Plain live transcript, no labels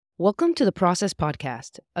Welcome to the Process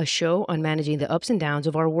Podcast, a show on managing the ups and downs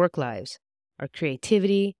of our work lives, our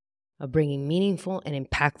creativity, of bringing meaningful and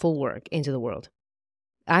impactful work into the world.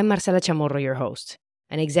 I'm Marcela Chamorro, your host,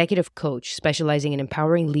 an executive coach specializing in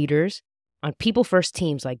empowering leaders on people-first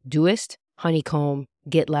teams like Doist, Honeycomb,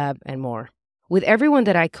 GitLab, and more. With everyone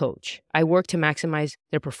that I coach, I work to maximize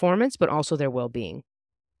their performance, but also their well-being.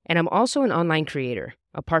 And I'm also an online creator.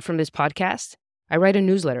 Apart from this podcast, I write a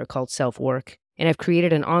newsletter called Self-Work, and I've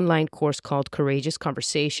created an online course called Courageous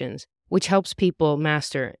Conversations, which helps people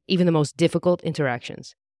master even the most difficult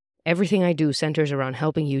interactions. Everything I do centers around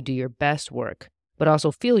helping you do your best work, but also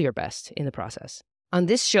feel your best in the process. On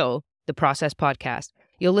this show, the Process Podcast,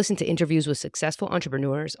 you'll listen to interviews with successful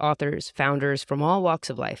entrepreneurs, authors, founders from all walks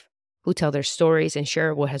of life, who tell their stories and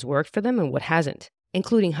share what has worked for them and what hasn't,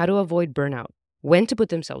 including how to avoid burnout, when to put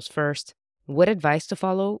themselves first, what advice to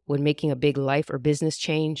follow when making a big life or business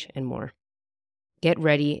change, and more. Get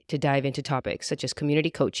ready to dive into topics such as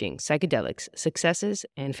community coaching, psychedelics, successes,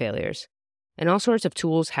 and failures, and all sorts of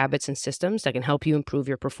tools, habits, and systems that can help you improve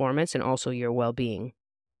your performance and also your well-being.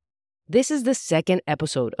 This is the second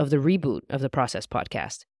episode of the reboot of the Process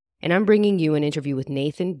Podcast, and I'm bringing you an interview with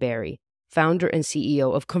Nathan Barry, founder and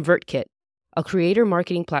CEO of ConvertKit, a creator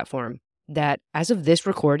marketing platform that, as of this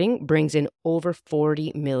recording, brings in over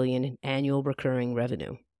 $40 million in annual recurring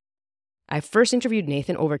revenue. I first interviewed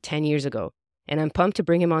Nathan over 10 years ago, and I'm pumped to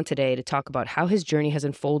bring him on today to talk about how his journey has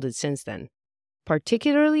unfolded since then,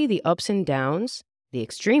 particularly the ups and downs, the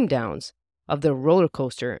extreme downs, of the roller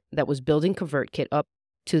coaster that was building ConvertKit up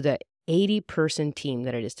to the 80-person team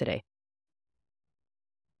that it is today.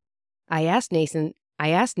 I asked Nathan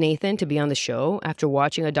to be on the show after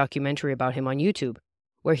watching a documentary about him on YouTube,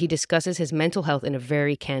 where he discusses his mental health in a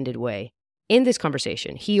very candid way. In this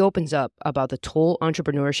conversation, he opens up about the toll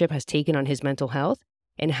entrepreneurship has taken on his mental health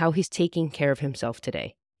and how he's taking care of himself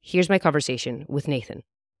today. Here's my conversation with Nathan.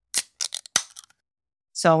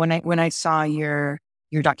 So when I saw your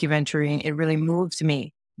documentary, it really moved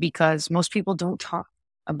me because most people don't talk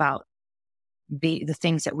about the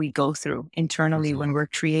things that we go through internally when we're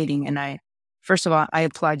creating. And first of all, I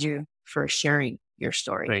applaud you for sharing your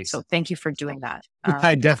story. Thanks. So thank you for doing that.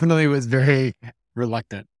 I definitely was very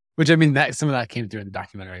reluctant, which I mean, that some of that came through in the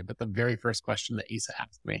documentary, but the very first question that Isa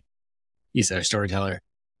asked me, Isa, our storyteller,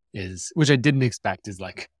 is, which I didn't expect, is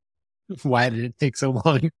like, why did it take so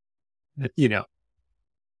long? You know,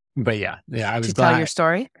 but yeah, I was to glad. Tell your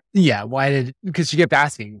story. Yeah. Because she kept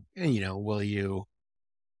asking, can we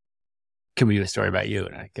do a story about you?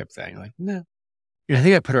 And I kept saying like, no. I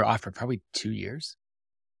think I put her off for probably 2 years,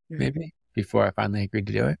 maybe, before I finally agreed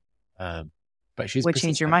to do it. But she's What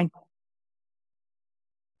changed your mind?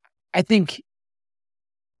 I think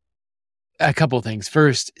a couple of things.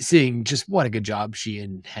 First, seeing just what a good job she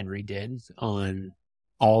and Henry did on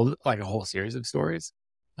a whole series of stories.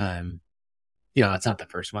 It's not the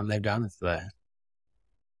first one they've done. It's the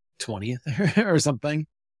 20th or something.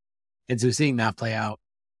 And so seeing that play out.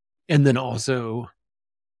 And then also,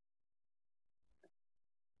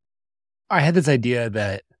 I had this idea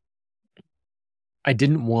that I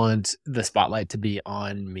didn't want the spotlight to be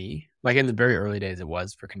on me. Like in the very early days, it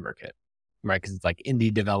was for ConvertKit, right? Because it's like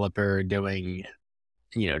indie developer doing,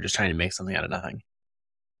 just trying to make something out of nothing.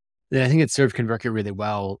 Then I think it served ConvertKit really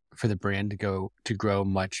well for the brand to grow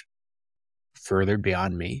much further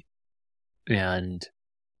beyond me. And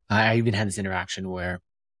I even had this interaction where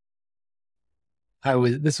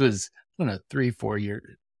this was, 3-4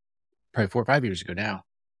 years, probably 4 or 5 years ago now.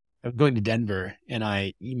 I was going to Denver and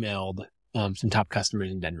I emailed some top customers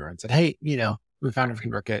in Denver and said, hey, I'm the founder of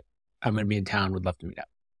ConvertKit. I'm going to be in town. Would love to meet up.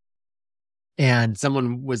 And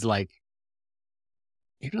someone was like,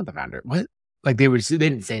 you're not the founder. What? Like they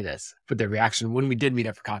didn't say this, but their reaction when we did meet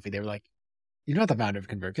up for coffee, they were like, you're not the founder of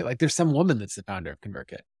ConvertKit. Like there's some woman that's the founder of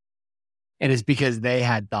ConvertKit. And it's because they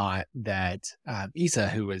had thought that Isa,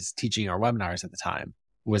 who was teaching our webinars at the time,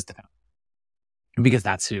 was the founder. Because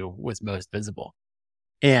that's who was most visible.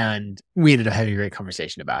 And we ended up having a great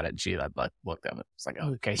conversation about it. And she looked at it. It's like,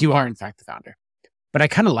 oh, okay, you are in fact the founder. But I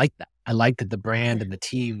kind of liked that. I liked that the brand and the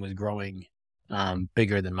team was growing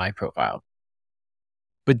bigger than my profile.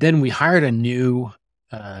 But then we hired a new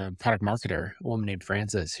product marketer, a woman named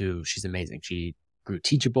Frances, she's amazing. She grew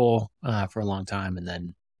Teachable for a long time and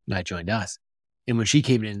then joined us. And when she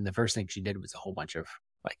came in, the first thing she did was a whole bunch of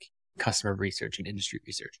like customer research and industry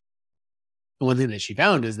research. And one thing that she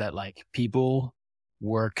found is that like people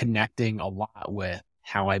were connecting a lot with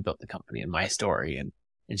how I built the company and my story.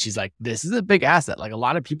 And she's like, this is a big asset. Like a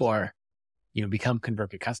lot of people are, become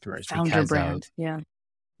ConvertKit customers Founder because brand. of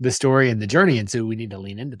the story and the journey. And so we need to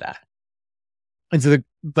lean into that. And so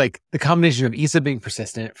the combination of Isa being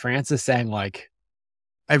persistent, Francis saying like,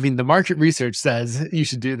 I mean, the market research says you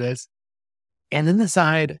should do this. And then the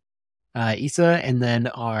side, Isa, and then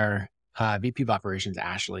our VP of operations,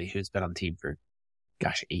 Ashley, who's been on the team for,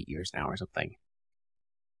 8 years now or something.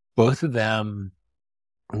 Both of them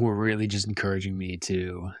were really just encouraging me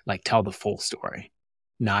to like tell the full story,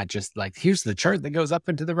 not just like, here's the chart that goes up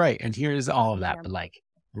and to the right, and here's all of that, but like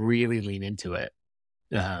really lean into it,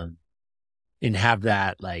 and have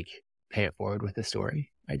that like pay it forward with the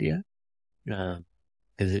story idea.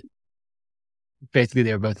 Because it basically,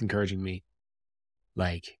 they were both encouraging me,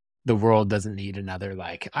 like, the world doesn't need another,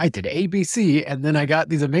 like, I did A, B, C, and then I got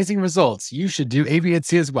these amazing results. You should do A, B, and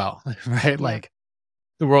C as well, right? Yeah. Like,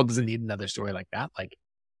 the world doesn't need another story like that. Like,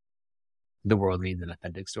 the world needs an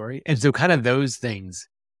authentic story. And so kind of those things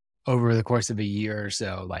over the course of a year or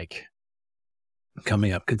so, like,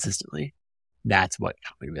 coming up consistently, that's what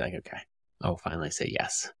helped me to be like, okay, I'll finally say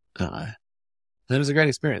yes. And it was a great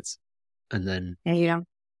experience. And then And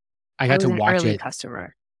I got to was an watch early it.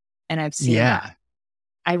 customer, and I've seen Yeah. that.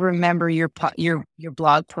 I remember your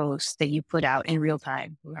blog post that you put out in real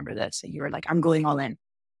time. Remember this? You were like, "I'm going all in."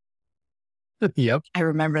 Yep. I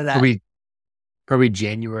remember that. Probably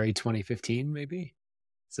January 2015, maybe.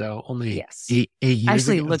 So only Yes. 8 years I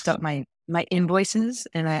actually ago. looked up my invoices,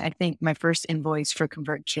 and I think my first invoice for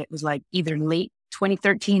ConvertKit was like either late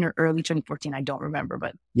 2013 or early 2014. I don't remember,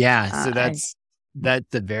 but Yeah. So that's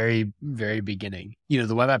the very, very beginning.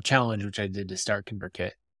 The web app challenge, which I did to start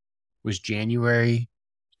ConvertKit, was January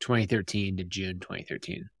 2013 to June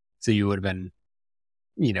 2013. So you would have been,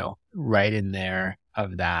 right in there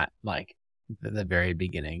of that, like the very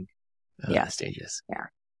beginning stages. Yeah.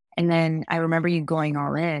 And then I remember you going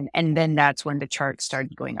all in, and then that's when the chart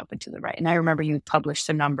started going up and to the right. And I remember you published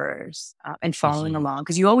some numbers and following along,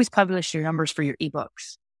 because you always publish your numbers for your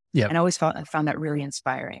ebooks. Yeah. And I always found that really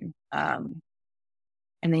inspiring. And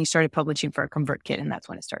then you started publishing for a ConvertKit, and that's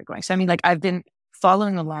when it started going. So, I mean, like, I've been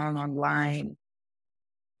following along online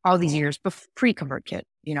all these years pre-ConvertKit,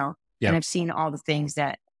 Yep. and I've seen all the things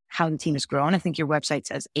how the team has grown. I think your website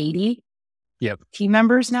says 80 Yep. team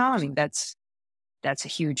members now. I mean, that's a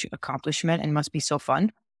huge accomplishment and must be so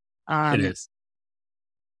fun. It is.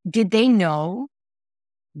 Did they know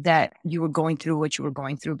that you were going through what you were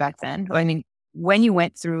going through back then? I mean, when you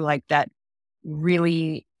went through like that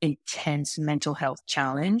really intense mental health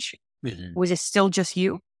challenge, was it still just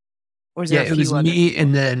you? Or was there a few it was others? me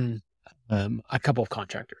and then a couple of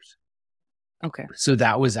contractors. Okay. So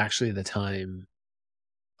that was actually the time.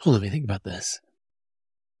 Hold on, let me think about this.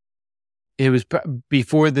 It was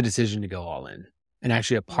before the decision to go all in. And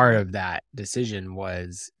actually a part of that decision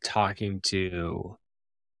was talking to,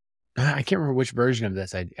 I can't remember which version of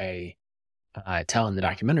this I tell in the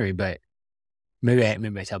documentary, but maybe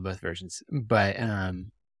I tell both versions. But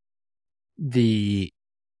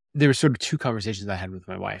there were sort of two conversations I had with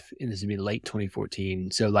my wife, and this would be late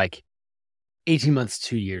 2014. So like 18 months,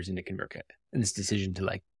 2 years into ConvertKit, and this decision to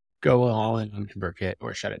like go all in on ConvertKit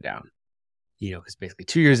or shut it down. Because basically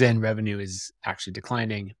 2 years in, revenue is actually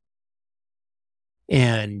declining.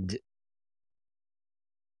 And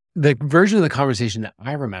the version of the conversation that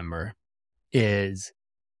I remember is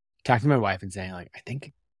talking to my wife and saying, like, I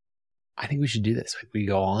think we should do this. Like, we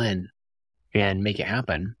go all in and make it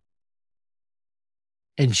happen.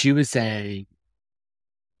 And she was saying,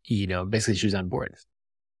 basically she was on board.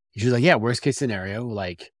 She was like, yeah, worst case scenario,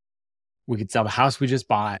 like, we could sell the house we just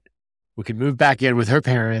bought. We could move back in with her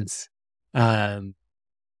parents. Like,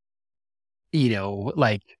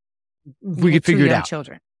 we could figure it out.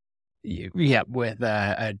 Children. Yeah, with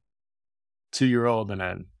a 2-year-old and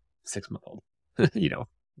a 6-month-old,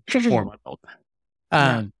 4-month-old.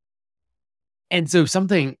 And so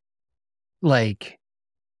something like,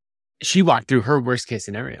 she walked through her worst case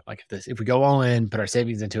scenario. Like, if we go all in, put our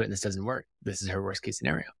savings into it, and this doesn't work, this is her worst case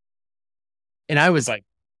scenario. And I was like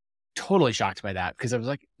totally shocked by that, because I was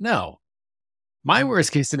like, no, my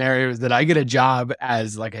worst case scenario is that I get a job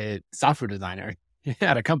as like a software designer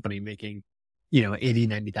at a company making,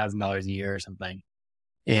 $80,000-$90,000 a year or something,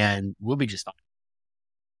 and we'll be just fine.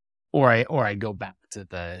 Or I go back to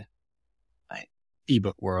the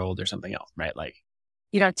ebook world or something else, right? Like,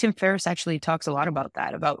 Tim Ferriss actually talks a lot about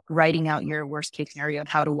that, about writing out your worst case scenario and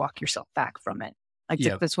how to walk yourself back from it. Like,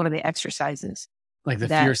 that's one of the exercises. Like the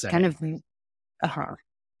fear setting. Kind of,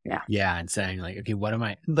 yeah. Yeah. And saying like, okay, what am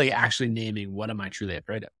I, like, actually naming, what am I truly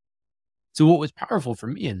afraid of? So what was powerful for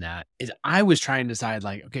me in that is I was trying to decide,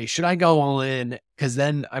 like, okay, should I go all in? Because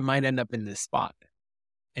then I might end up in this spot.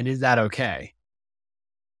 And is that okay?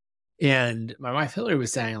 And my wife Hillary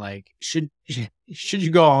was saying, like, should you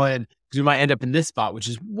go all in because we might end up in this spot, which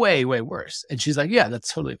is way, way worse. And she's like, yeah,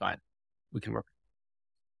 that's totally fine. We can work.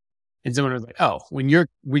 And someone was like, oh, when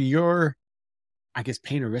your, I guess,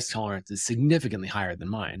 pain or risk tolerance is significantly higher than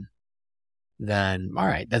mine, then all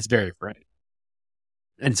right, that's very right.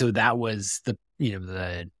 And so that was the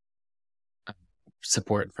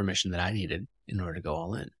support information that I needed in order to go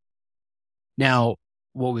all in. Now,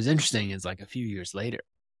 what was interesting is like a few years later,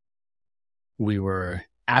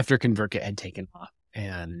 after ConvertKit had taken off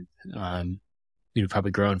and, we'd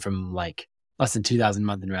probably grown from like less than 2,000 a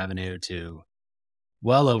month in revenue to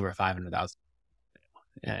well over 500,000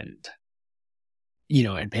 and,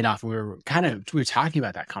 and paid off. We were talking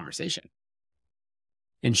about that conversation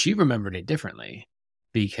and she remembered it differently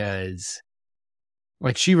because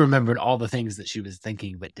like she remembered all the things that she was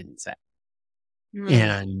thinking, but didn't say. Mm.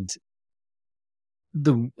 And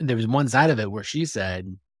there was one side of it where she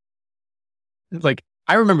said, like,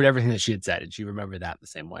 I remembered everything that she had said and she remembered that the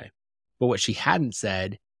same way. But what she hadn't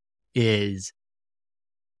said is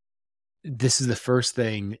this is the first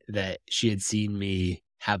thing that she had seen me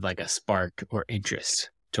have like a spark or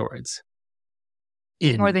interest towards.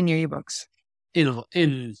 More than your ebooks.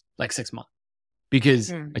 In like 6 months.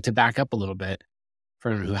 Because like, to back up a little bit, for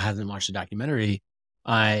anyone who hasn't watched the documentary,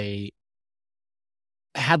 I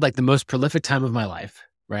had like the most prolific time of my life,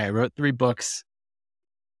 right? I wrote 3 books,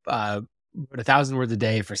 wrote 1,000 words a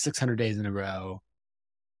day for 600 days in a row.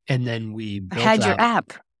 And then we built your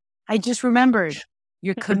app. I just remembered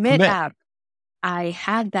your Commit app. I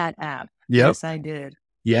had that app. Yep. Yes, I did.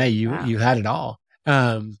 Yeah, you had it all.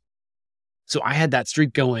 So I had that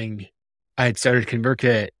streak going. I had started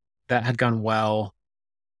ConvertKit. That had gone well.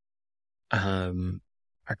 I'm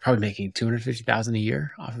probably making $250,000 a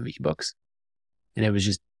year off of ebooks. And it was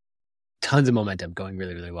just tons of momentum going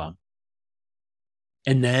really, really well.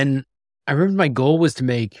 And then I remember my goal was to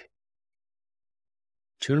make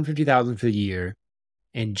 $250,000 for the year.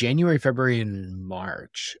 In January, February, and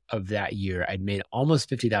March of that year, I'd made almost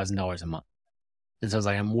 $50,000 a month. And so I was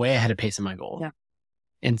like, I'm way ahead of pace in my goal. Yeah.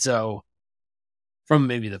 And so from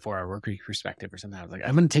maybe the 4-hour work week perspective or something, I was like,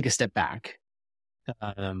 I'm going to take a step back.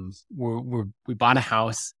 We bought a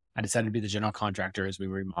house. I decided to be the general contractor as we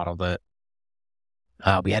remodeled it.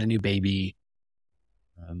 We had a new baby.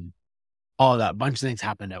 All of that, bunch of things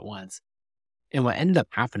happened at once. And what ended up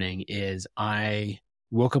happening is I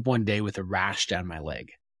woke up one day with a rash down my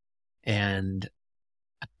leg. And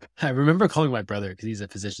I remember calling my brother because he's a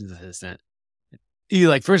physician's assistant. He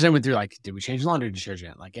first I went through did we change laundry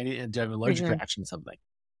detergent? Did I have an allergic reaction to something?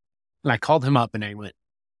 And I called him up and I went,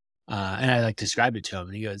 and I described it to him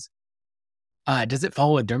and he goes, does it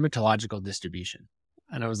follow a dermatological distribution?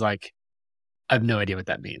 And I was like, I have no idea what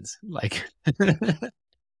that means.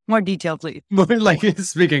 More detail, please. More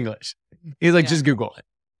speak English. He's like, just Google it.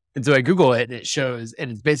 And so I Google it and it shows,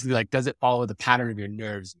 and it's basically does it follow the pattern of your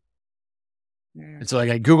nerves? And so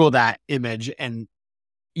I Google that image and,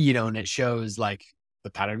 and it shows the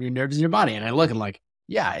pattern of your nerves in your body. And I look and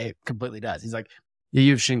yeah, it completely does. He's like, yeah,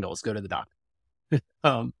 you have shingles, go to the doctor.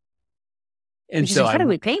 And which is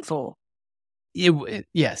incredibly painful.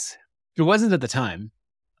 Yes, it wasn't at the time.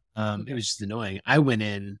 It was just annoying. I went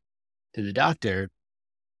in to the doctor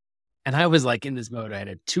and I was in this mode. I had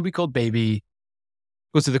a 2-week-old baby.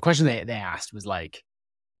 Well, so the question they asked was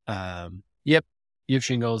yep, you have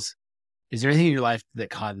shingles. Is there anything in your life that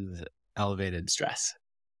causes elevated stress?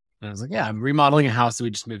 And I was like, yeah, I'm remodeling a house that we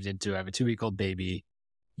just moved into. I have a 2-week-old baby.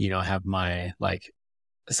 I have my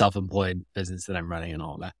self-employed business that I'm running and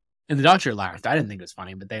all of that. And the doctor laughed. I didn't think it was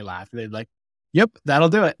funny, but they laughed. They'd yep, that'll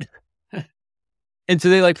do it. And so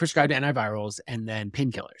they prescribed antivirals and then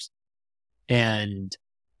painkillers. And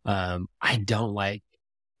I don't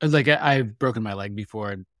I've broken my leg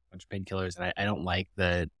before and a bunch of painkillers, and I don't like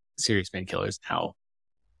the serious painkillers. How,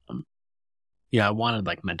 I wanted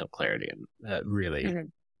mental clarity, and that really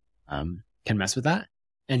can mess with that.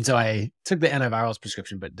 And so I took the antivirals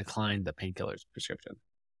prescription, but declined the painkillers prescription.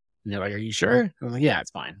 And they're like, "Are you sure?" I'm like, "Yeah,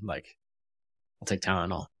 it's fine. I'll take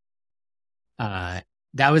Tylenol."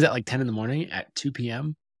 That was at 10 in the morning. At 2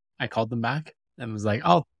 p.m., I called them back and was like,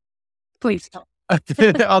 "Oh, please,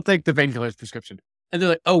 I'll take the painkillers prescription." And they're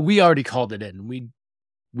like, "Oh, we already called it in.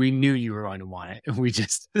 We knew you were going to want it. And we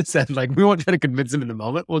just said we won't try to convince him in the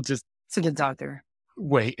moment. We'll just it's a good doctor.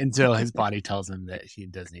 Wait until his body tells him that he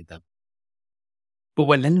does need them." But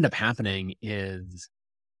what ended up happening is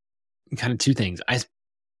kind of 2 things.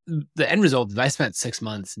 The end result is I spent 6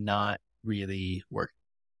 months not really working.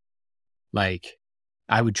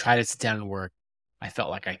 I would try to sit down and work. I felt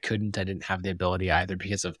like I couldn't. I didn't have the ability either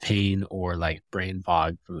because of pain or brain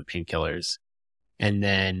fog from the painkillers. And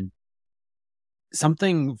then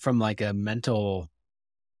something from a mental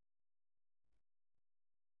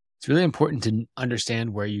it's really important to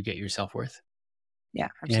understand where you get your self-worth. Yeah,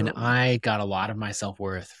 And absolutely. I got a lot of my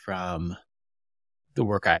self-worth from the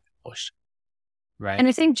work I accomplished, right? And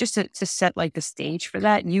I think just to set like the stage for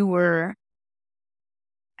that, you were,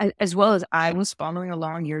 as well as I was following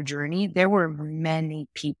along your journey, there were many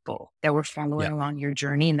people that were following Yeah. along your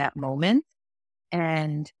journey in that moment.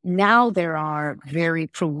 And now there are very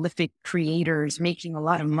prolific creators making a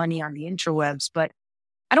lot of money on the interwebs. But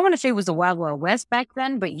I don't want to say it was the Wild Wild West back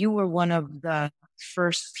then, but you were one of the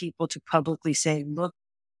first people to publicly say, look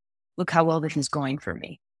how well this is going for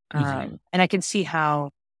me. Mhm. And I can see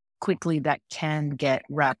how quickly that can get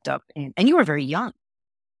wrapped up in. And you were very young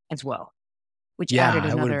as well, which Yeah, added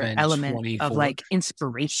I would have another been element of 24. like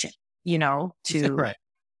inspiration, to Right.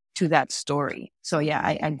 that story. So yeah,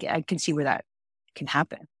 I can see where that can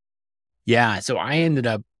happen. Yeah. So I ended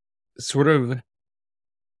up sort of,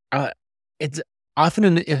 uh, it's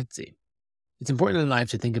often it's important in life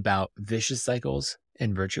to think about vicious cycles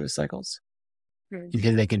and virtuous cycles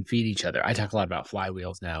because they can feed each other. I talk a lot about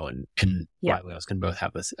flywheels now, and Yeah. flywheels can both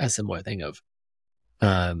have a similar thing of,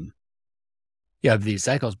 um, you have these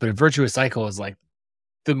cycles, but a virtuous cycle is like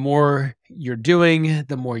the more you're doing,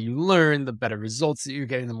 the more you learn, the better results that you're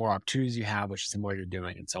getting, the more opportunities you have, which is the more you're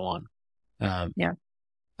doing, and so on. Um, Yeah.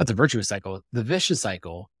 that's a virtuous cycle. The vicious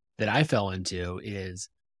cycle that I fell into is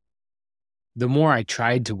the more I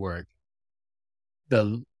tried to work,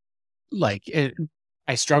 the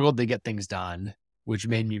I struggled to get things done, which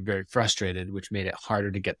made me very frustrated, which made it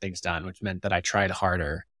harder to get things done, which meant that I tried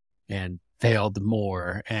harder and failed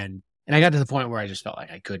more. And I got to the point where I just felt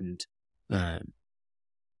like I couldn't. Um,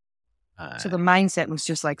 So the mindset was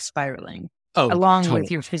just like spiraling oh, along totally.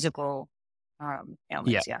 with your physical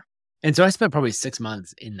ailments. Yeah. And so I spent probably 6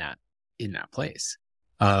 months in that place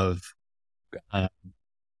of uh,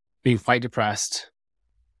 being quite depressed,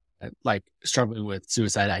 like struggling with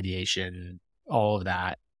suicide ideation, all of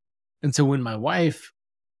that. And so when my wife,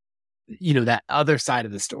 that other side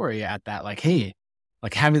of the story at that, like, hey,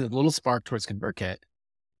 like having the little spark towards ConvertKit,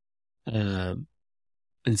 um,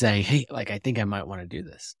 and saying, hey, like, I think I might want to do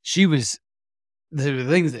this. She was the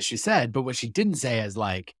things that she said, but what she didn't say is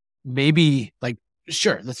like, maybe, like,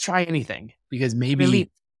 sure, let's try anything because Relief.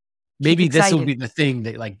 Keep maybe this will excited. be the thing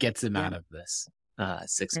that like gets them Yeah. out of this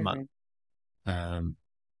 6 month Mhm.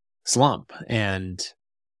 slump. And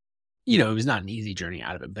it was not an easy journey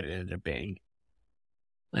out of it, but it ended up being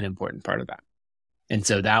an important part of that. And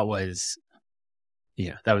so that was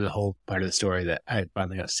a whole part of the story that I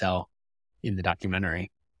finally got to tell in the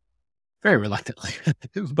documentary, very reluctantly.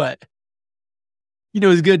 But it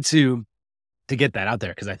was good to get that out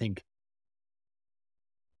there because I think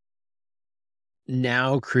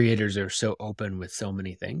now creators are so open with so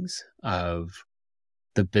many things of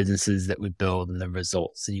the businesses that we build and the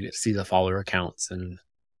results, and you get to see the follower accounts and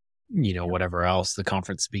whatever else, the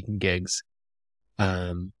conference speaking gigs.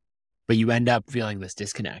 But you end up feeling this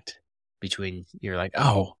disconnect between, you're like,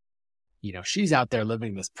 oh, she's out there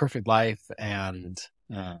living this perfect life, and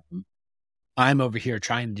I'm over here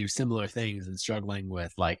trying to do similar things and struggling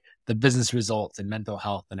with like the business results and mental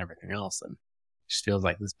health and everything else. And it just feels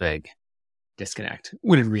like this big disconnect.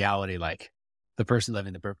 When in reality, like the person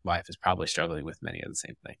living the perfect life is probably struggling with many of the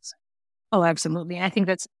same things. Oh, absolutely. I think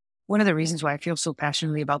that's one of the reasons why I feel so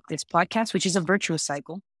passionately about this podcast, which is a virtuous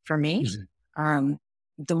cycle for me. Mhm.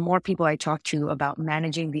 The more people I talk to about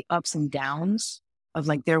managing the ups and downs of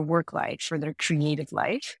like their work life or their creative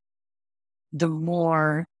life, the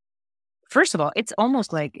more, first of all, it's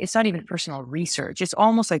almost like, it's not even personal research. It's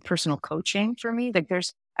almost like personal coaching for me. Like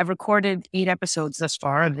I've recorded 8 episodes thus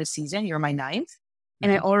far of this season. You're my 9th.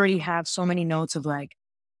 And I already have so many notes of like,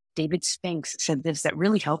 David Spinks said this that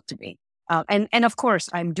really helped me. And of course,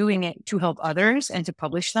 I'm doing it to help others and to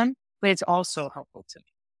publish them, but it's also helpful to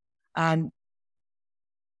me.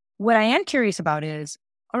 What I am curious about is,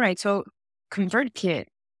 all right, so ConvertKit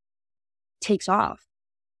takes off,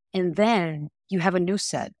 and then you have a new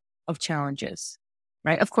set of challenges,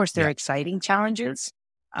 right? Of course, they're Yeah. exciting challenges,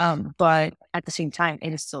 but at the same time,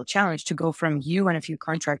 it is still a challenge to go from you and a few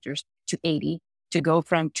contractors to 80, to go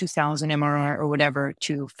from 2,000 MRR or whatever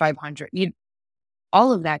to 500.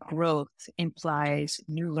 All of that growth implies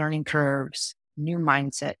new learning curves, new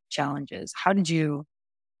mindset challenges. How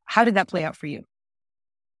did that play out for you?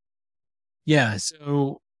 Yeah.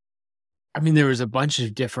 So, I mean, there was a bunch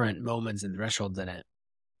of different moments and thresholds in it.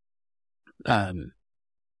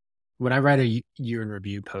 When I write a year in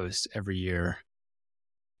review post every year,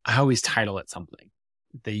 I always title it something.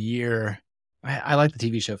 The year, I like the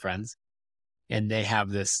TV show Friends, and they have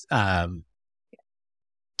this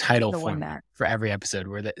title The one format that, for every episode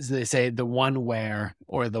where they say the one where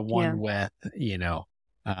or the one with,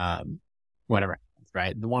 whatever,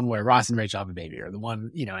 right? The one where Ross and Rachel have a baby, or the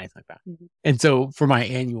one, anything like that. Mhm. And so for my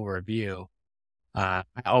annual review, I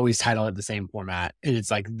always title it the same format. And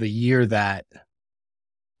it's like the year that,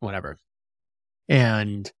 whatever.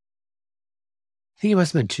 And I think it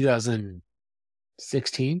must have been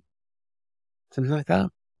 2016, something like that.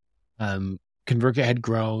 ConvertKit had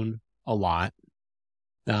grown a lot.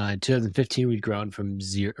 2015, we'd grown from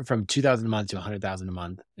 2,000 a month to 100,000 a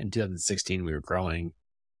month. In 2016, we were growing.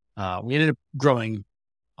 We ended up growing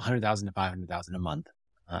 100,000 to 500,000 a month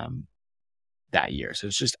that year. So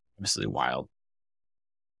it's just absolutely wild.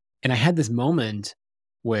 And I had this moment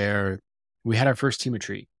where we had our first team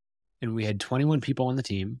retreat, and we had 21 people on the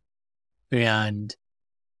team, and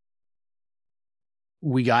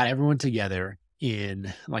we got everyone together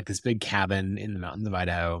in like this big cabin in the mountains of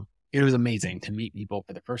Idaho. It was amazing to meet people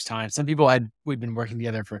for the first time. Some people we'd been working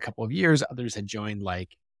together for a couple of years. Others had joined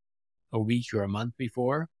like a week or a month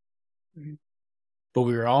before. Mm-hmm. But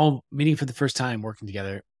we were all meeting for the first time, working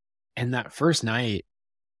together. And that first night,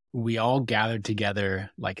 we all gathered together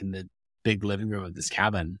like in the big living room of this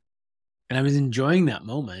cabin. And I was enjoying that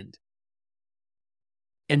moment.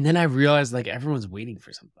 And then I realized like everyone's waiting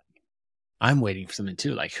for something. I'm waiting for something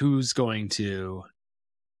too. Like who's going to,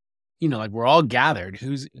 like we're all gathered.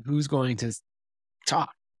 Who's going to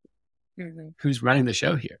talk? Mm-hmm. Who's running the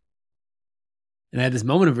show here? And I had this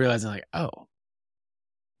moment of realizing like, oh,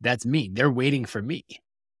 that's me. They're waiting for me.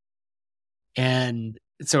 And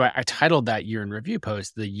so I titled that year in review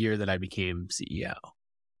post, the year that I became CEO,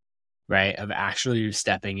 right? Of actually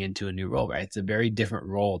stepping into a new role, right? It's a very different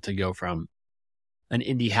role to go from an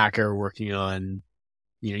indie hacker working on,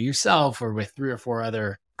 yourself or with 3 or 4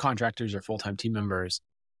 other contractors or full-time team members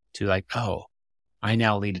to like, oh, I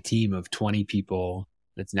now lead a team of 20 people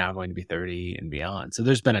that's now going to be 30 and beyond. So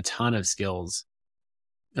there's been a ton of skills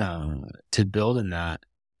to build in that.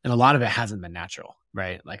 And a lot of it hasn't been natural,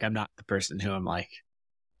 right? Like I'm not the person who I'm like,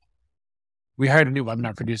 we hired a new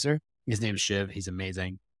webinar producer. His name's Shiv. He's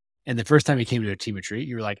amazing. And the first time he came to a team retreat,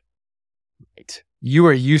 you were like, right, you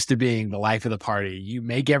are used to being the life of the party. You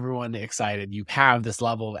make everyone excited. You have this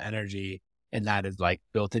level of energy, and that is like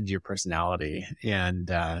built into your personality.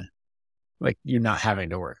 And like you're not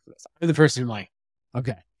having to work for this. I'm the person who's like,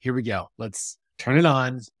 okay, here we go. Let's turn it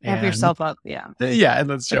on. Have yourself up. Yeah. Yeah. And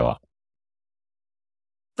let's show up.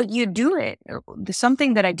 But you do it.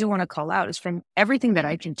 Something that I do want to call out is from everything that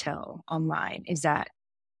I can tell online is that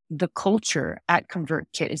the culture at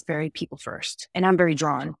ConvertKit is very people first. And I'm very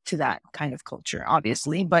drawn to that kind of culture,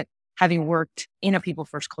 obviously. But having worked in a people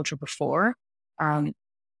first culture before,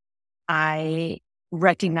 I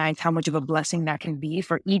recognize how much of a blessing that can be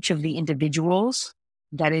for each of the individuals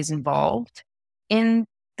that is involved in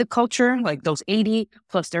the culture, like those 80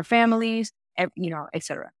 plus their families, et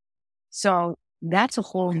cetera. So that's a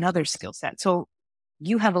whole nother skill set. So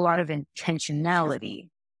you have a lot of intentionality,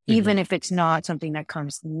 even if it's not something that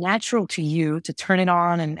comes natural to you to turn it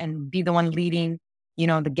on and be the one leading,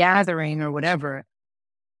 the gathering or whatever.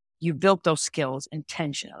 You built those skills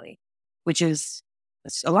intentionally, which is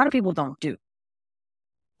a lot of people don't do.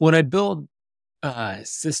 When I build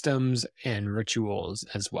systems and rituals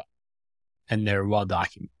as well, and they're well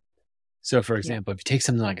documented. So for example, if you take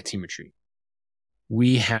something like a team retreat,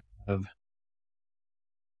 we have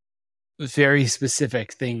very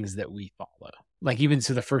specific things that we follow. Like even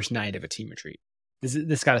to the first night of a team retreat,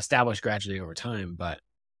 this got established gradually over time. But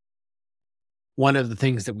one of the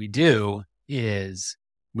things that we do is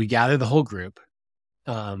we gather the whole group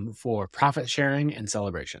for profit sharing and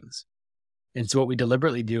celebrations. And so what we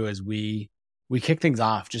deliberately do is we kick things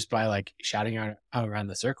off just by like shouting out around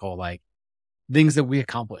the circle, like things that we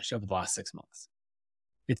accomplished over the last 6 months.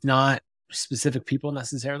 It's not specific people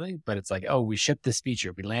necessarily, but it's like, oh, we shipped this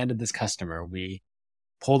feature, we landed this customer, we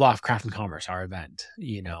pulled off Craft and Commerce, our event,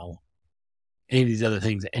 any of these other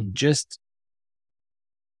things. And just,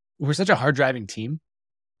 we're such a hard driving team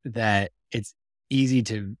that it's easy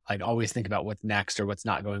to like always think about what's next or what's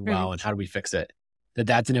not going well and how do we fix it.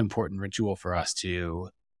 That's an important ritual for us to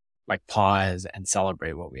like pause and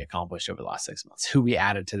celebrate what we accomplished over the last 6 months, who we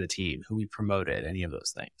added to the team, who we promoted, any of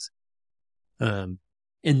those things.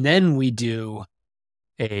 And then we do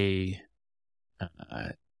a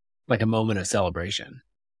moment of celebration.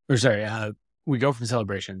 We go from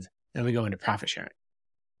celebrations and we go into profit sharing,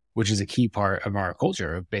 which is a key part of our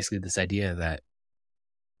culture of basically this idea that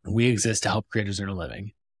we exist to help creators earn a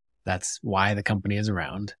living. That's why the company is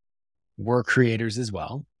around. We're creators as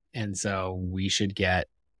well. And so we should get,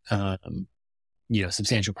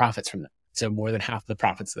 substantial profits from them. So more than half the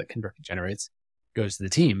profits that ConvertKit generates goes to the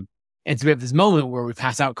team. And so we have this moment where we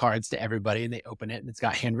pass out cards to everybody and they open it and it's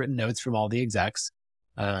got handwritten notes from all the execs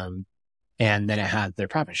And then it has their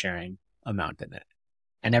profit sharing amount in it.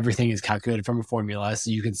 And everything is calculated from a formula.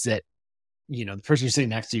 So you can sit, the person you're sitting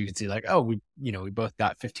next to, you can see like, oh, we both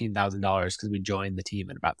got $15,000 because we joined the team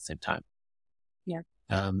at about the same time. Yeah.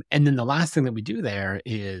 And then the last thing that we do there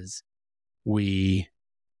is we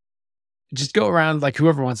just go around, like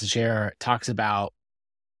whoever wants to share talks about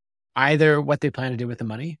either what they plan to do with the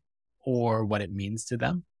money or what it means to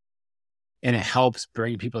them. And it helps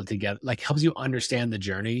bring people together, like helps you understand the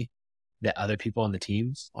journey that other people on the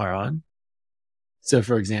teams are on. So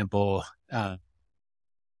for example, at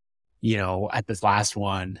this last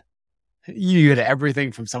one, you had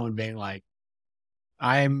everything from someone being like,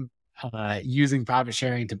 I'm using profit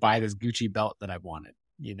sharing to buy this Gucci belt that I wanted,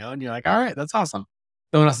 and you're like, all right, that's awesome.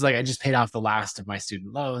 Someone else is like, I just paid off the last of my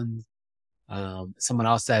student loans. Someone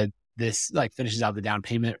else said this like finishes out the down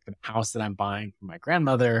payment for the house that I'm buying for my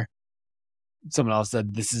grandmother. Someone else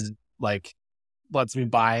said this is like lets me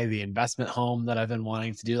buy the investment home that I've been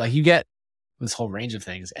wanting to do. Like you get this whole range of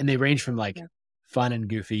things, and they range from like fun and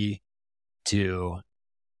goofy to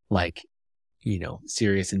like,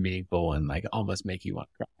 serious and meaningful and like almost make you want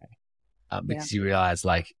to cry because you realize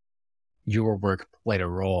like your work played a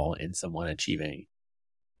role in someone achieving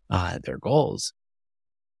their goals.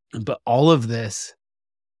 But all of this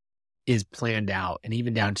is planned out, and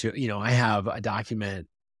even down to, I have a document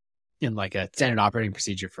in like a standard operating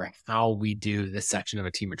procedure for how we do this section of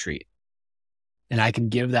a team retreat. And I can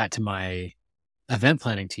give that to my event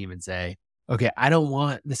planning team and say, okay,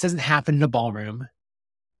 this doesn't happen in a ballroom.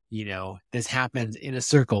 This happens in a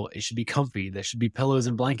circle. It should be comfy. There should be pillows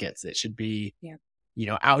and blankets. It should be,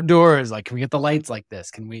 outdoors. Like, can we get the lights like this?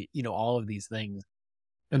 Can we, all of these things.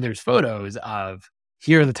 And there's photos of,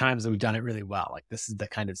 here are the times that we've done it really well. Like this is the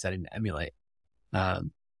kind of setting to emulate.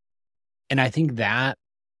 And I think that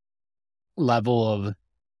level of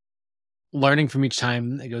learning from each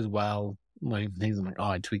time it goes well, learning from things I'm like, oh,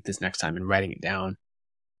 I tweak this next time, and writing it down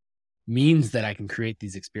means that I can create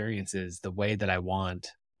these experiences the way that I want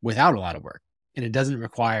without a lot of work. And it doesn't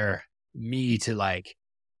require me to like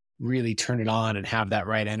really turn it on and have that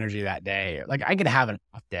right energy that day. Like I could have an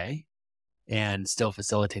off day and still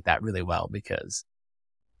facilitate that really well because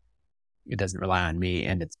it doesn't rely on me,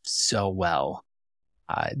 and it's so well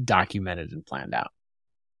documented and planned out.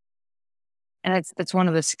 And that's one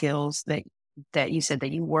of the skills that you said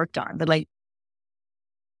that you worked on. But like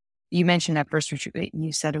you mentioned that first retreat,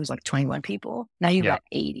 you said it was like 21 people. Now you got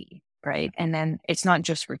 80, right? And then it's not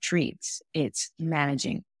just retreats; it's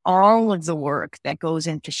managing all of the work that goes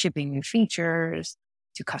into shipping new features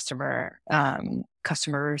to customer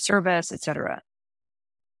service, etc.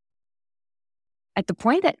 At the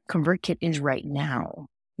point that ConvertKit is right now,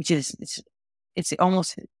 which is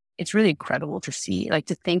it's really incredible to see, like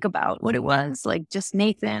to think about what it was like just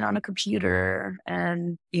Nathan on a computer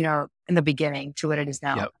and, in the beginning to what it is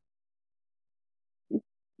now. Yep.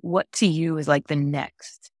 What to you is like the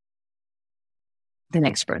next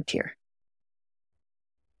frontier?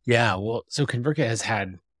 Yeah. Well, so ConvertKit has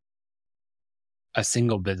had a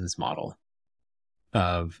single business model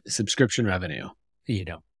of subscription revenue,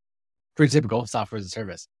 pretty typical software as a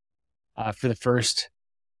service, for the first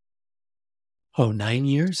 9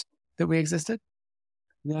 years that we existed,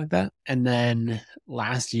 something like that. And then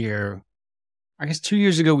last year, I guess 2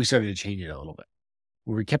 years ago, we started to change it a little bit,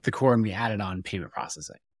 where we kept the core and we added on payment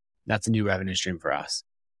processing. That's a new revenue stream for us.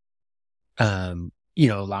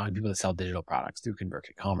 Allowing people to sell digital products through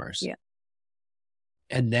ConvertKit Commerce. Yeah.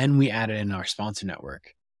 And then we added in our sponsor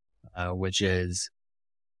network, which is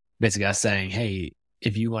basically us saying, hey,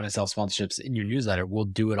 if you want to sell sponsorships in your newsletter, we'll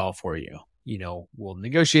do it all for you. We'll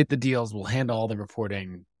negotiate the deals, we'll handle all the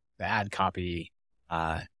reporting, the ad copy,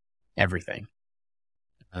 everything.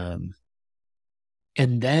 And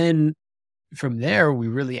then from there, we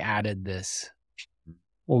really added this.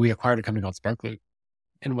 Well, we acquired a company called Sparkly.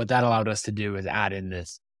 And what that allowed us to do is add in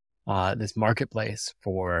this marketplace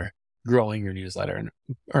for growing your newsletter and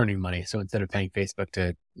earning money. So instead of paying Facebook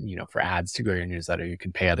to, for ads to grow your newsletter, you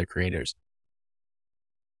can pay other creators.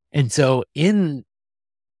 And so in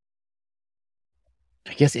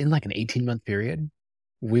like an 18-month period,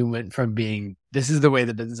 we went from being, this is the way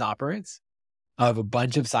the business operates, of a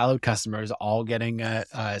bunch of siloed customers all getting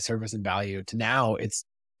a service and value, to now it's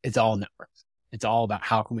all networks. It's all about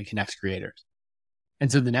how can we connect creators.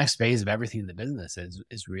 And so the next phase of everything in the business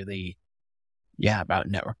is really, about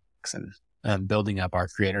networks and building up our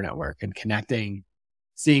creator network and connecting,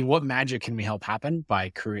 seeing what magic can we help happen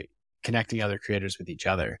by connecting other creators with each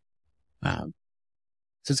other. So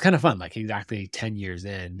it's kind of fun, like exactly 10 years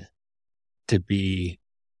in to be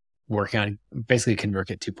working on basically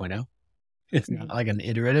ConvertKit 2.0. It's not like an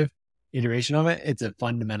iterative. iteration of it, it's a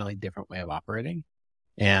fundamentally different way of operating.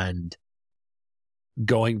 And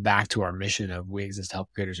going back to our mission of we exist to help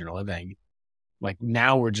creators earn a living, like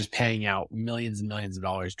now we're just paying out millions and millions of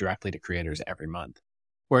dollars directly to creators every month.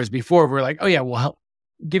 Whereas before we're like, oh yeah, we'll help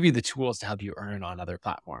give you the tools to help you earn on other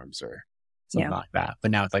platforms or something like that.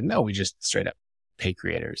 But now it's like, no, we just straight up pay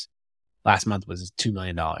creators. Last month was $2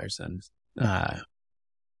 million and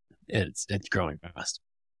it's growing fast.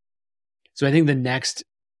 So I think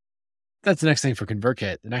that's the next thing for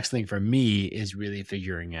ConvertKit. The next thing for me is really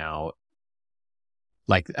figuring out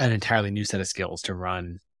like an entirely new set of skills to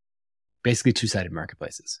run basically two-sided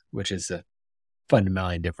marketplaces, which is a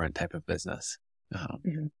fundamentally different type of business.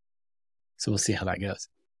 So we'll see how that goes.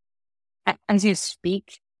 As you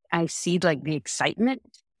speak, I see like the excitement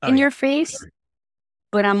in your face,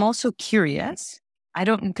 but I'm also curious.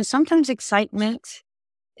 Because sometimes excitement,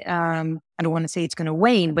 I don't want to say it's going to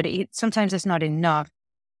wane, but sometimes it's not enough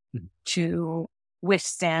to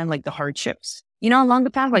withstand like the hardships, along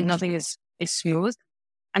the path, like nothing is smooth.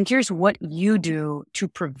 I'm curious what you do to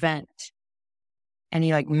prevent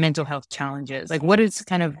any like mental health challenges. Like what is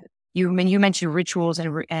kind of, you mentioned rituals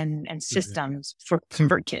and systems for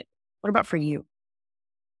ConvertKit. What about for you?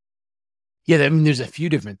 Yeah, I mean, there's a few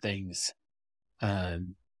different things. The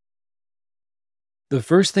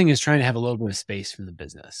first thing is trying to have a little bit of space from the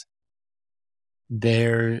business.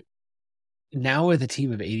 Now with a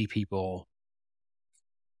team of 80 people,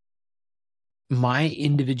 my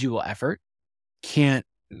individual effort can't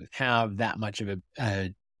have that much of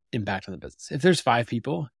a impact on the business. If there's 5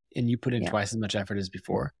 people and you put in twice as much effort as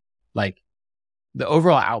before, like the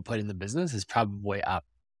overall output in the business is probably up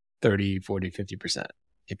 30, 40, 50%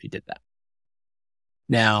 if you did that.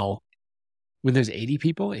 Now, when there's 80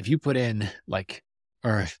 people, if you put in like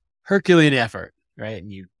or Herculean effort, right,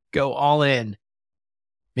 and you go all in,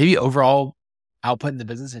 maybe overall output in the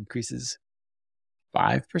business increases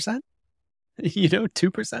 5%,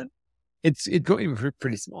 2%. It's going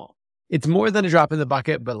pretty small. It's more than a drop in the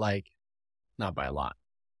bucket, but like not by a lot.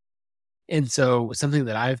 And so something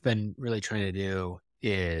that I've been really trying to do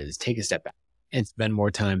is take a step back and spend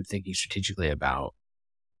more time thinking strategically about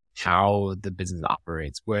how the business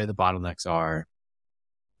operates, where the bottlenecks are,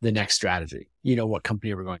 the next strategy, what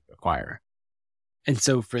company we're going to acquire. And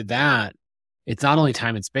so for that, it's not only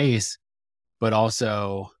time and space, but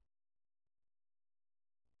also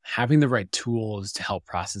having the right tools to help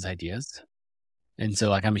process ideas. And so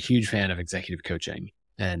like, I'm a huge fan of executive coaching,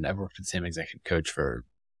 and I've worked with the same executive coach for,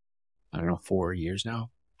 4 years now,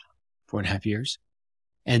 4.5 years.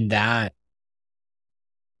 And that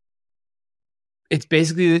it's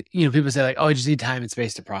basically, people say like, oh, I just need time and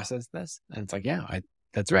space to process this. And it's like, yeah,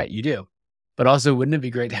 that's right. You do. But also, wouldn't it be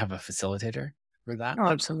great to have a facilitator for that? Oh,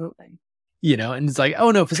 absolutely. And it's like,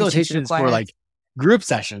 oh no, facilitation is for like group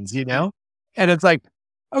sessions, And it's like,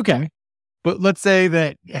 okay, but let's say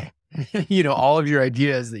that, all of your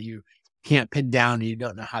ideas that you can't pin down and you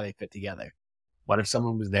don't know how they fit together. What if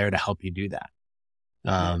someone was there to help you do that?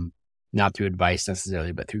 Not through advice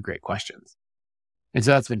necessarily, but through great questions. And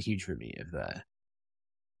so that's been huge for me of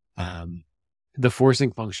the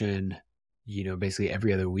forcing function, basically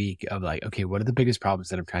every other week of like, okay, what are the biggest problems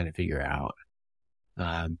that I'm trying to figure out?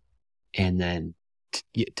 And then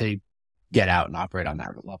to get out and operate on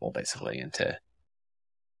that level basically, and to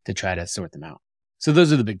try to sort them out. So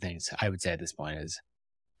those are the big things I would say at this point is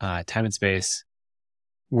time and space,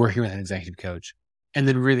 working with an executive coach, and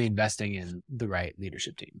then really investing in the right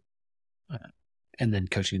leadership team, and then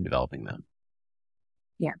coaching and developing them.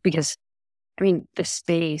 Yeah, because the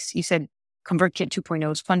space, you said ConvertKit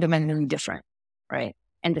 2.0 is fundamentally different, right?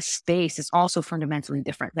 And the space is also fundamentally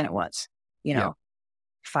different than it was,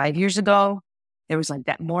 5 years ago. There was like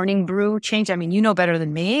that morning brew change. You know better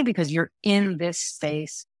than me because you're in this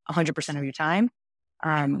space 100% of your time.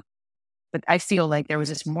 But I feel like there was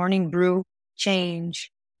this morning brew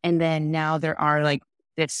change. And then now there are like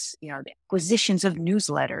this, the acquisitions of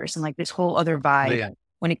newsletters and like this whole other vibe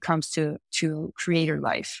when it comes to creator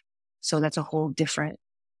life. So that's a whole different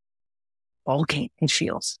ballgame, it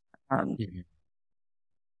feels.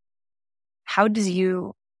 How do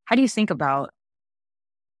you think about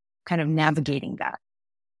kind of navigating that?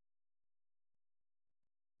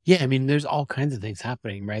 Yeah, there's all kinds of things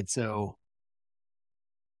happening, right? So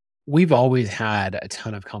we've always had a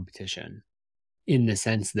ton of competition in the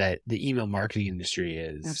sense that the email marketing industry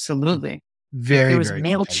is absolutely very, there was very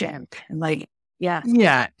MailChimp and like,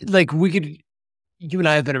 like you and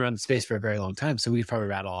I have been around the space for a very long time. So we could probably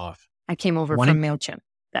rattle off. I came over from MailChimp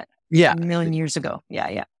a million years ago.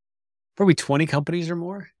 Yeah. Probably 20 companies or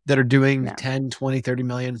more that are doing 10, 20, 30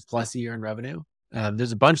 million plus a year in revenue.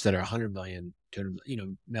 There's a bunch that are 100 million,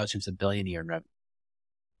 200, MailChimp's $1 billion a year in revenue.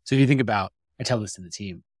 So if you think about, I tell this to the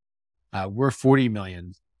team, we're 40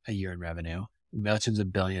 million a year in revenue. MailChimp's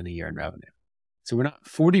 $1 billion a year in revenue. So we're not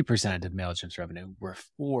 40% of MailChimp's revenue. We're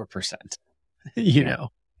 4%, know?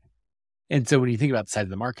 And so when you think about the size of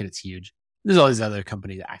the market, it's huge. There's all these other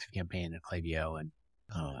companies, ActiveCampaign and Klaviyo and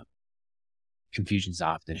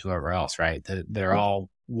Confusionsoft and whoever else, right? They're all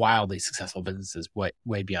wildly successful businesses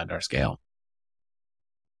way beyond our scale.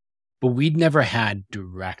 But we'd never had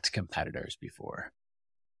direct competitors before,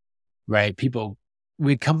 right?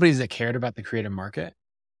 We had companies that cared about the creative market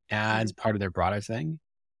as part of their broader thing,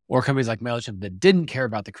 or companies like MailChimp that didn't care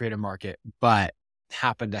about the creative market, but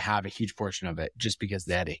happened to have a huge portion of it just because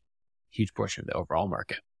they had a huge portion of the overall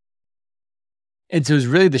market. And so it was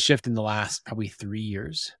really the shift in the last probably 3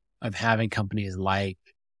 years of having companies like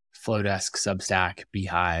Flowdesk, Substack,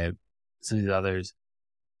 Beehive, some of these others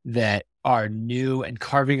that are new and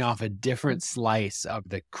carving off a different slice of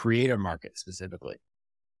the creator market specifically.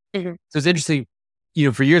 So it's interesting,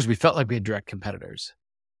 for years we felt like we had direct competitors,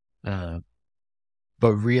 but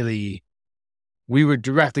really we were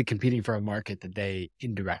directly competing for a market that they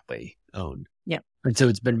indirectly owned. Yeah. And so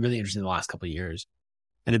it's been really interesting the last couple of years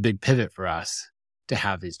and a big pivot for us to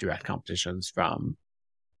have these direct competitions from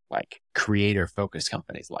like creator focused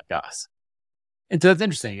companies like us. And so that's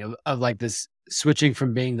interesting of like this switching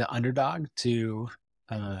from being the underdog to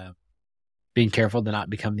being careful to not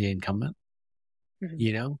become the incumbent,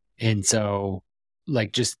 And so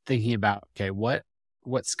like just thinking about, okay, what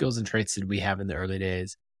skills and traits did we have in the early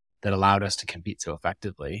days that allowed us to compete so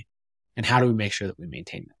effectively? And how do we make sure that we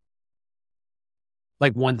maintain them?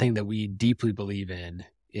 Like one thing that we deeply believe in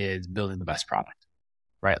is building the best product,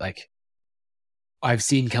 right? Like I've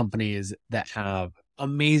seen companies that have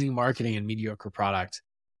amazing marketing and mediocre product,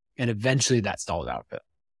 and eventually that stalls out of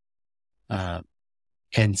it.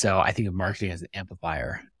 And so I think of marketing as an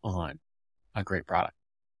amplifier on a great product.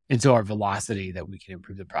 And so our velocity that we can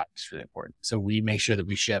improve the product is really important. So we make sure that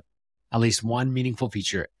we ship at least one meaningful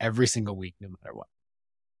feature every single week, no matter what.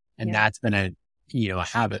 And that's been a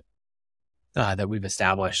habit that we've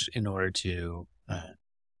established in order to,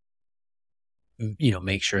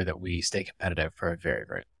 make sure that we stay competitive for a very,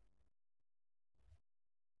 very.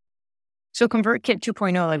 So ConvertKit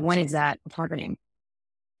 2.0, like when is that happening?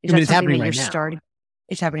 It's happening right now.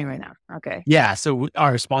 It's happening right now. Okay. Yeah. So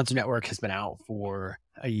our sponsor network has been out for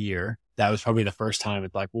a year. That was probably the first time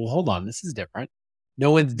it's like, well, hold on, this is different.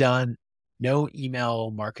 No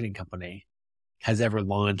email marketing company has ever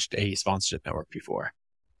launched a sponsorship network before.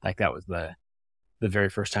 Like that was the very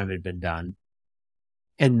first time it had been done.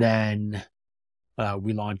 And then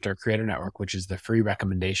we launched our creator network, which is the free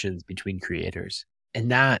recommendations between creators.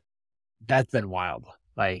 And that's been wild.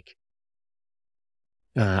 Like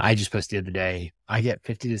I just posted the other day, I get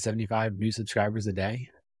 50 to 75 new subscribers a day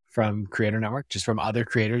from Creator Network, just from other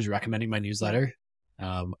creators recommending my newsletter.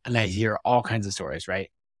 And I hear all kinds of stories,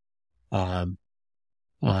 right? There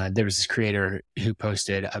was this creator who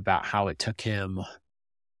posted about how it took him,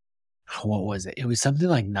 what was it? It was something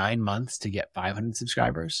like 9 months to get 500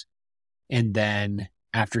 subscribers. And then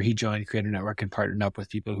after he joined Creator Network and partnered up with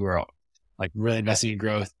people who are like really investing in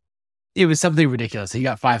growth, it was something ridiculous. He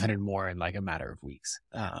got 500 more in like a matter of weeks.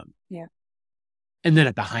 And then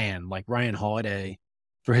at the high end, like Ryan Holiday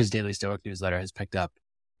for his Daily Stoic newsletter has picked up,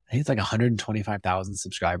 I think it's like 125,000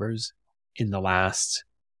 subscribers in the last,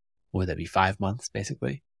 what would that be, 5 months,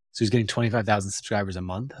 basically. So he's getting 25,000 subscribers a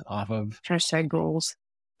month off of. Trying to set goals.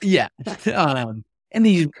 Yeah. And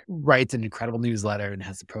he writes an incredible newsletter and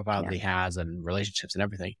has the profile that he has and relationships and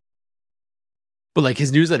everything. But like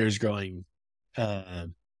his newsletter is growing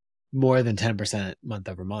more than 10% month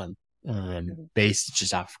over month based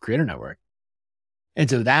just off of Creator Network. And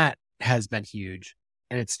so that has been huge,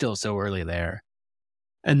 and it's still so early there.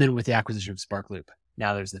 And then with the acquisition of SparkLoop,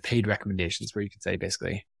 now there's the paid recommendations where you can say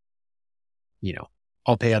basically,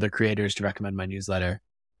 I'll pay other creators to recommend my newsletter,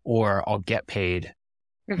 or I'll get paid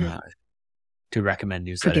to recommend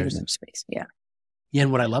newsletters. For giving them space. Yeah. Yeah.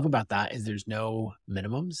 And what I love about that is there's no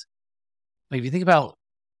minimums. Like if you think about,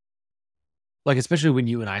 like, especially when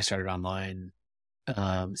you and I started online,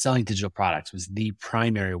 selling digital products was the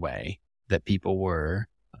primary way that people were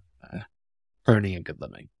earning a good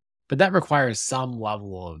living. But that requires some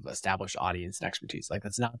level of established audience and expertise. Like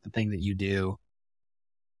that's not the thing that you do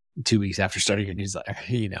 2 weeks after starting your newsletter,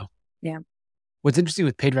 Yeah. What's interesting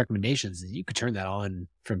with paid recommendations is you could turn that on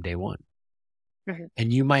from day one.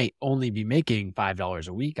 And you might only be making $5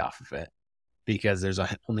 a week off of it because there's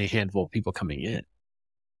only a handful of people coming in.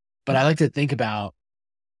 But I like to think about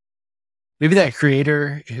maybe that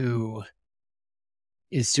creator who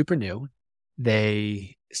is super new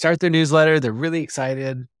They start their newsletter. They're really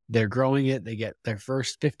excited. They're growing it. They get their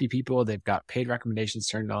first 50 people. They've got paid recommendations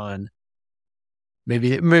turned on.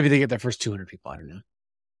 Maybe they get their first 200 people. I don't know.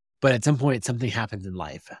 But at some point, something happens in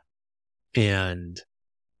life and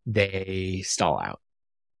they stall out,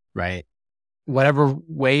 right? Whatever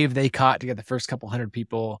wave they caught to get the first couple hundred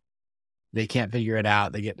people, they can't figure it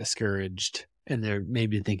out. They get discouraged and they're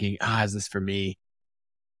maybe thinking, is this for me?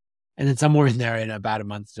 And then somewhere in there, in about a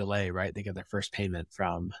month's delay, right, they get their first payment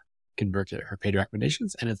from ConvertKit, her paid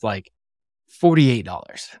recommendations, and it's like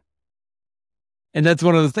 $48. And that's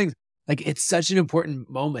one of those things. Like, it's such an important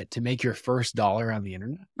moment to make your first dollar on the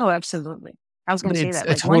internet. Oh, absolutely. I was going to say that.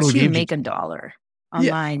 Like, once you make $1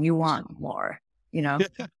 online, you want more, Yeah.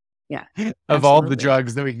 Of all the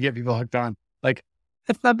drugs that we can get people hooked on, like,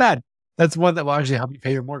 that's not bad. That's one that will actually help you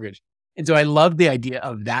pay your mortgage. And so I love the idea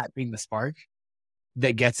of that being the spark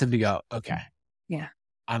that gets them to go, okay,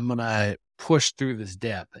 I'm going to push through this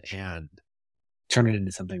dip and turn it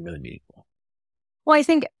into something really meaningful. Well, I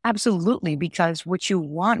think absolutely, because what you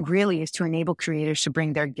want really is to enable creators to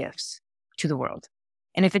bring their gifts to the world.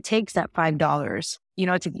 And if it takes that $5,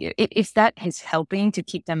 if that is helping to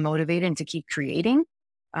keep them motivated and to keep creating,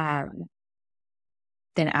 then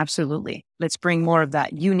absolutely, let's bring more of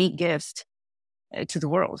that unique gift to the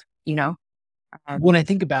world, When I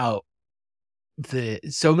think about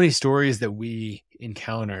so many stories that we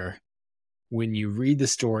encounter, when you read the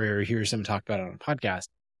story or hear someone talk about it on a podcast,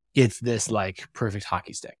 it's this like perfect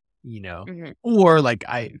hockey stick, or like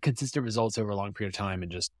consistent results over a long period of time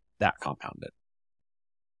and just that compounded.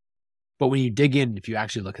 But when you dig in, if you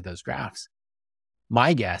actually look at those graphs,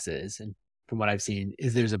 my guess is, and from what I've seen,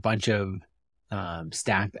 is there's a bunch of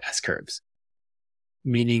stacked S curves,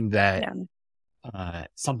 meaning that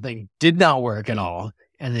something did not work at all.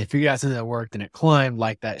 And they figured out something that worked and it climbed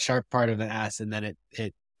like that sharp part of an S, and then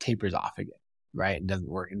it tapers off again, right? It doesn't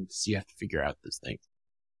work. And so you have to figure out those things.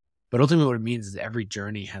 But ultimately what it means is every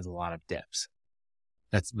journey has a lot of dips.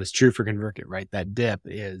 That was true for ConvertKit, right? That dip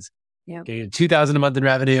is getting $2,000 a month in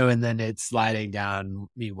revenue, and then it's sliding down,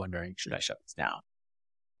 me wondering, should I shut this down?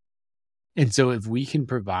 And so if we can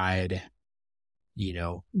provide,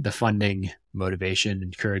 the funding, motivation,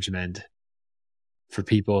 encouragement for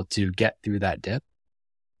people to get through that dip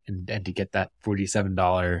and to get that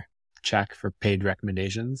 $47 check for paid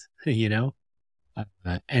recommendations,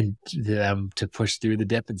 and them to push through the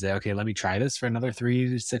dip and say, okay, let me try this for another 3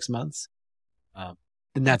 to 6 months.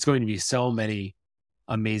 Then that's going to be so many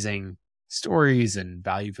amazing stories and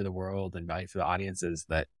value for the world and value for the audiences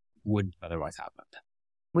that wouldn't otherwise happen.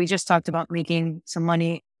 We just talked about making some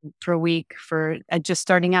money per week for just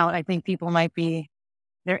starting out. I think people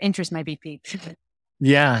their interest might be piqued.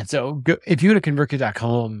 Yeah. So if you go to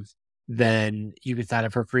ConvertKit.com, then you can sign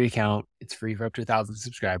up for a free account. It's free for up to 1,000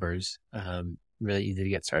 subscribers. Really easy to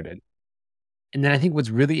get started. And then I think what's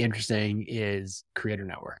really interesting is Creator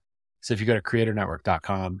Network. So if you go to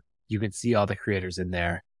creatornetwork.com, you can see all the creators in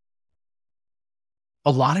there.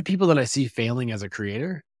 A lot of people that I see failing as a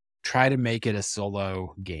creator try to make it a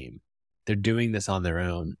solo game. They're doing this on their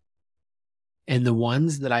own. And the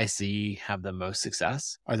ones that I see have the most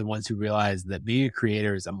success are the ones who realize that being a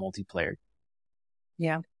creator is a multiplayer.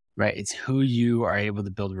 Yeah. Right. It's who you are able to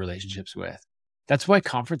build relationships with. That's why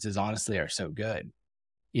conferences honestly are so good.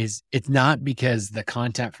 It's not because the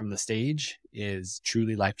content from the stage is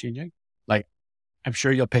truly life-changing. Like, I'm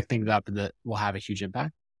sure you'll pick things up that will have a huge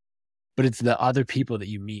impact, but it's the other people that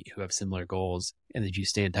you meet who have similar goals and that you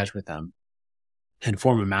stay in touch with them and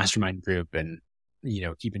form a mastermind group and,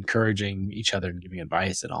 keep encouraging each other and giving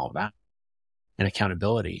advice and all of that and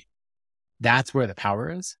accountability. That's where the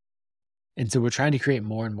power is. And so we're trying to create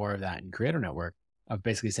more and more of that in Creator Network, of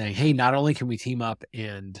basically saying, hey, not only can we team up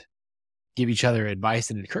and give each other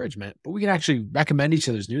advice and encouragement, but we can actually recommend each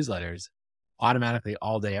other's newsletters automatically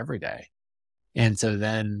all day, every day. And so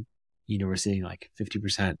then, we're seeing like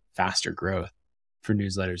 50% faster growth for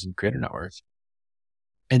newsletters and Creator Networks.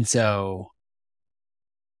 And so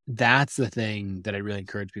that's the thing that I really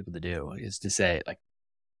encourage people to do, is to say, like,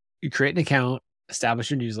 you create an account, establish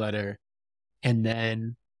your newsletter, and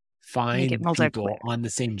then find people on the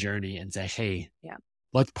same journey and say, hey,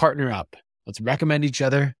 let's partner up. Let's recommend each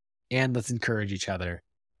other and let's encourage each other.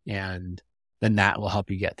 And then that will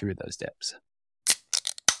help you get through those dips.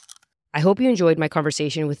 I hope you enjoyed my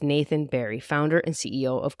conversation with Nathan Barry, founder and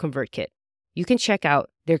CEO of ConvertKit. You can check out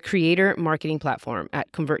their creator marketing platform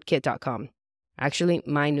at convertkit.com. Actually,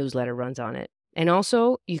 my newsletter runs on it. And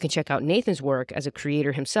also, you can check out Nathan's work as a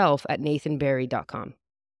creator himself at nathanbarry.com.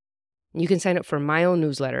 You can sign up for my own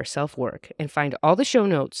newsletter, Self-Work, and find all the show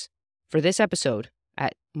notes for this episode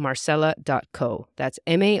at marcella.co. That's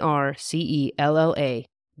MARCELLA.co.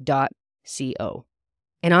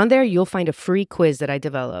 And on there, you'll find a free quiz that I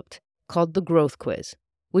developed called the Growth Quiz,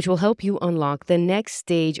 which will help you unlock the next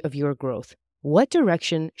stage of your growth. What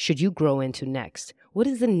direction should you grow into next? What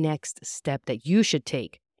is the next step that you should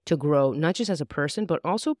take to grow, not just as a person, but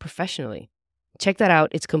also professionally? Check that out.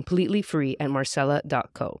 It's completely free at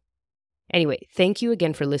marcella.co. Anyway, thank you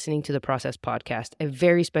again for listening to the Process Podcast. A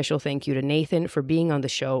very special thank you to Nathan for being on the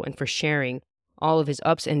show and for sharing all of his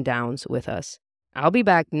ups and downs with us. I'll be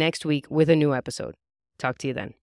back next week with a new episode. Talk to you then.